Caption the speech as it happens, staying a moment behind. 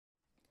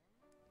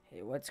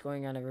Hey, what's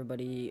going on,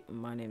 everybody?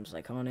 My name's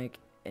Iconic,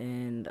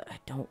 and I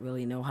don't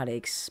really know how to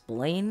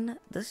explain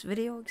this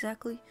video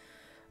exactly.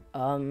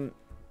 Um,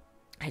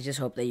 I just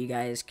hope that you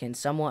guys can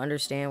somewhat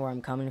understand where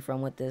I'm coming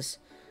from with this.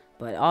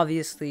 But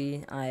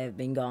obviously, I have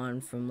been gone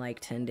from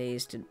like 10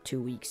 days to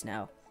 2 weeks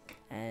now,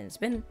 and it's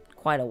been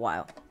quite a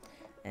while.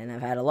 And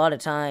I've had a lot of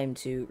time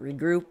to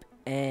regroup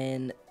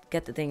and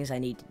get the things I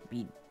need to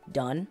be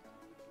done.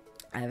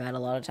 I've had a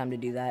lot of time to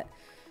do that,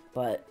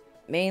 but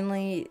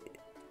mainly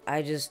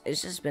it's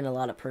just been a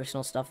lot of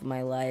personal stuff in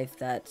my life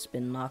that's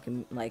been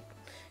knocking, like,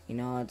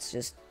 it's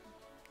just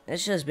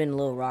been a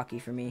little rocky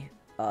for me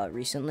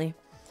recently.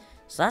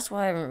 So that's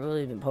why I haven't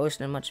really been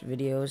posting much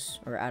videos,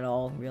 or at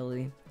all,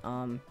 really.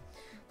 The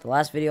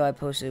last video I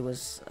posted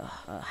was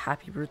a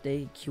happy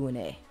birthday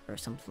Q&A or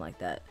something like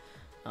that,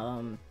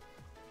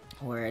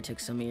 where I took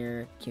some of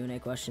your Q&A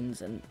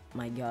questions, and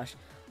my gosh,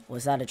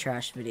 was that a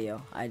trash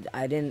video. I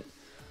didn't,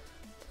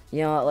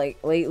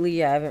 like,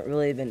 lately I haven't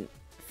really been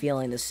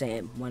feeling the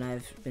same when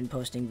I've been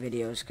posting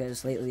videos,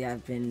 because lately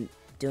I've been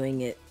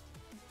doing it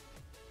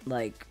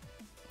like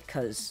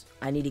because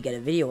I need to get a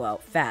video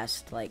out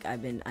fast. Like,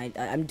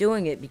 I'm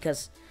doing it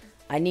because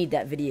I need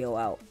that video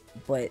out.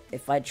 But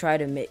if I try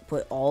to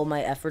put all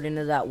my effort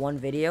into that one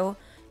video,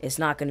 it's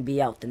not going to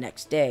be out the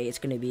next day. It's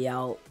going to be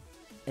out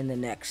in the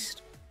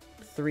next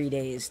 3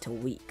 days to a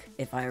week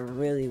if I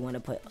really want to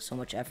put so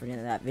much effort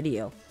into that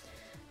video.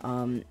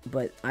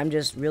 But I'm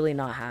just really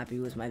not happy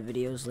with my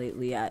videos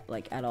lately at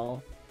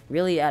all.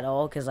 Really at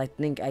all, because I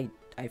think I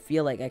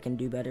feel like I can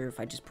do better if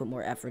I just put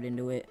more effort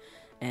into it.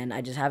 And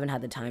I just haven't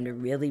had the time to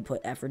really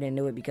put effort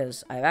into it,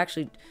 because I've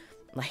actually,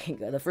 like,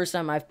 the first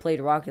time I've played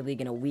Rocket League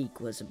in a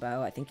week was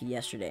about, I think,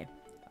 yesterday.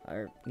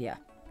 Or, yeah,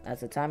 at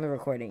the time of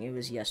recording, it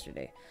was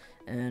yesterday.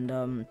 And,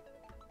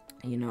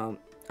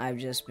 I've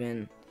just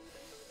been,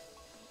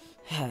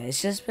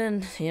 it's just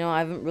been, I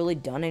haven't really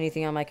done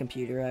anything on my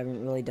computer. I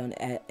haven't really done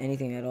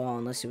anything at all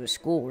unless it was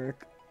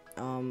schoolwork.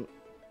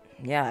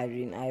 Yeah, I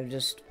mean, I've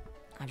just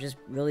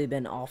really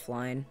been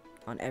offline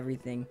on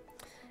everything.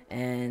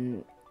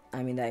 And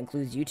I mean, that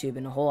includes YouTube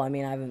in a whole. I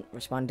mean, I haven't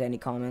responded to any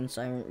comments.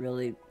 I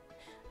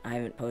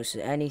haven't posted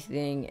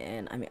anything.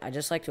 And I mean, I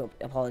just like to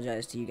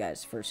apologize to you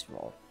guys first of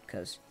all,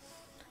 because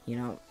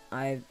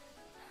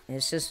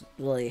it's just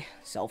really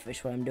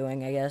selfish what I'm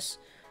doing, I guess.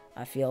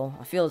 I feel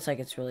it's like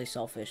it's really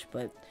selfish.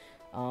 But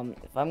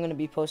if I'm gonna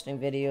be posting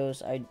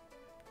videos, I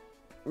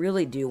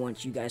really do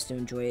want you guys to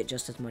enjoy it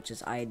just as much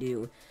as I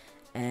do.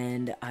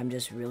 And I'm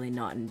just really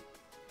not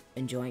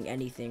enjoying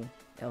anything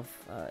of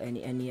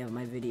any of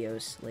my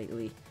videos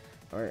lately.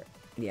 Or,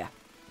 yeah,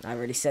 I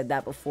already said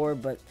that before,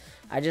 but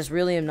I just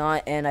really am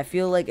not. And I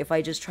feel like if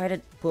I just try to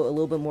put a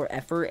little bit more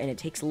effort, and it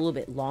takes a little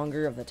bit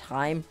longer of the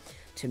time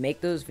to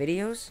make those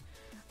videos,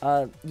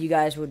 you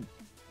guys would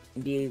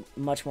be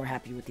much more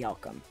happy with the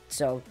outcome.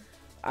 So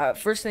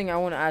first thing I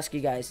want to ask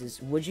you guys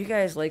is, would you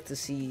guys like to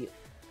see,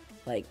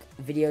 like,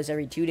 videos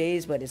every 2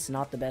 days but it's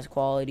not the best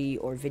quality,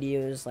 or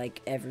videos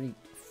like every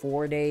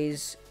 4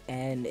 days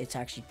and it's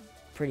actually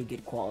pretty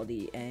good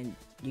quality, and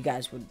you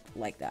guys would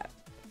like that?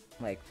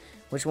 Like,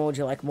 which one would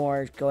you like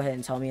more? Go ahead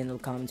and tell me in the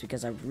comments,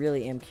 because I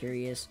really am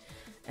curious,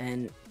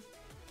 and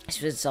it's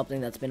just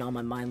something that's been on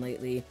my mind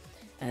lately.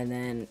 And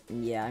then,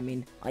 yeah, I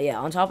mean, yeah,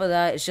 on top of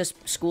that, it's just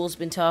school's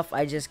been tough.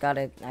 I've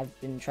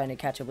been trying to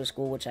catch up with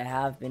school, which I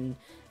have been,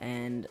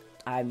 and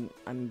I'm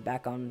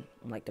back on,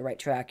 like, the right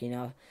track,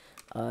 now.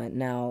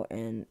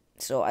 And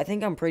so I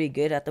think I'm pretty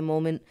good at the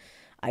moment.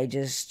 I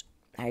just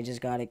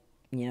gotta,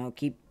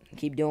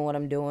 keep doing what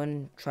I'm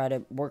doing, try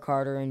to work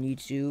harder on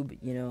YouTube,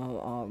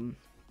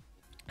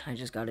 I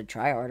just gotta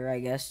try harder, I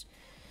guess.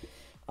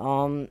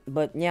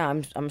 But yeah,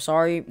 I'm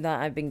sorry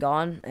that I've been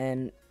gone,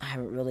 and I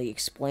haven't really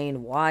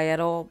explained why at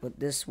all,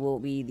 but this will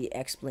be the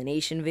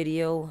explanation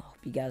video. Hope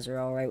you guys are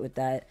alright with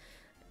that.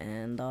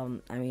 And,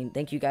 I mean,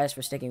 thank you guys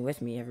for sticking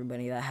with me,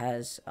 everybody that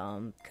has,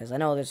 because I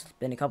know there's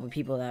been a couple of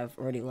people that have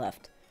already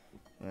left.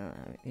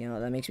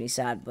 That makes me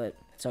sad, but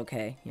it's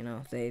okay,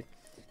 if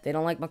they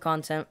don't like my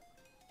content,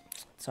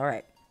 it's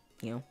alright,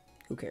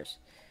 who cares?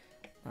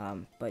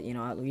 But,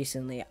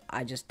 recently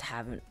I just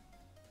haven't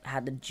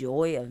had the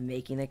joy of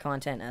making the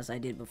content as I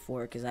did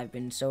before, because I've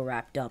been so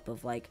wrapped up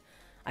of, like,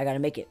 I gotta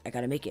make it, because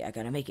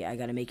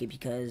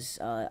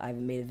I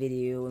haven't made a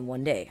video in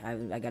 1 day.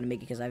 I gotta make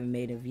it because I haven't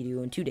made a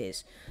video in 2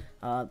 days.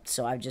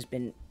 So I've just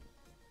been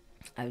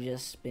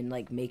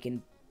like,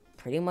 making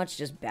pretty much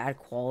just bad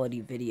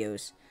quality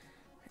videos,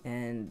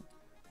 and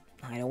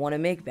I don't want to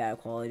make bad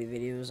quality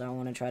videos. I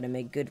want to try to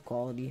make good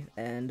quality,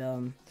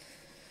 and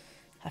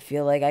I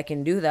feel like I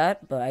can do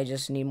that, but I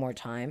just need more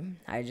time.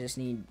 I just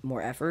need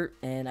more effort,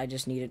 and I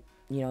just need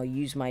to,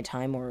 use my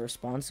time more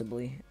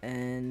responsibly,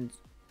 and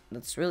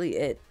that's really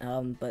it.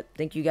 But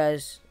thank you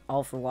guys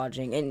all for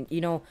watching, and,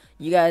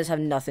 you guys have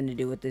nothing to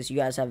do with this. You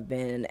guys have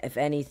been, if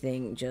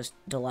anything, just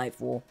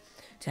delightful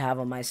to have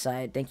on my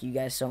side. Thank you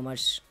guys so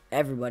much,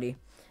 everybody.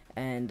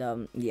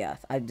 And, yeah,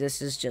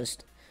 this is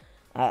just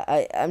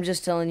I'm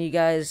just telling you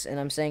guys, and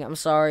I'm saying I'm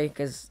sorry,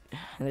 because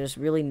there's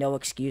really no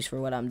excuse for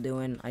what I'm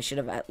doing. I should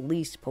have at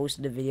least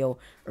posted a video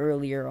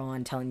earlier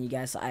on telling you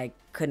guys I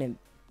couldn't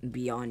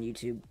be on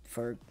YouTube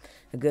for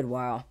a good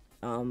while.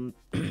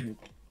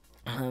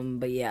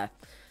 But yeah,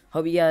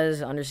 hope you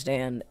guys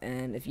understand,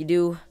 and if you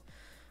do,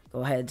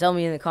 go ahead, tell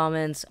me in the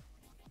comments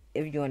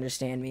if you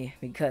understand me,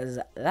 because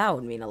that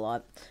would mean a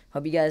lot.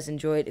 Hope you guys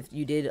enjoyed. If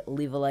you did,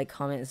 leave a like,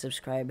 comment, and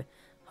subscribe.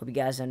 Hope you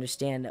guys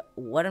understand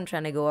what I'm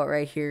trying to go out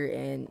right here,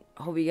 and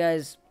hope you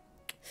guys,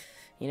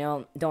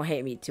 don't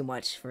hate me too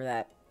much for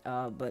that.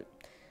 But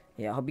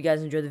yeah, hope you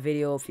guys enjoyed the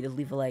video. If you did,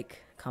 leave a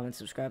like, comment,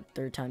 subscribe.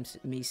 Third time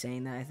me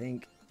saying that, I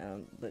think.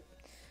 But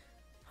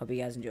hope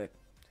you guys enjoyed.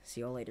 See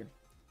y'all later.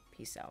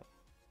 Peace out.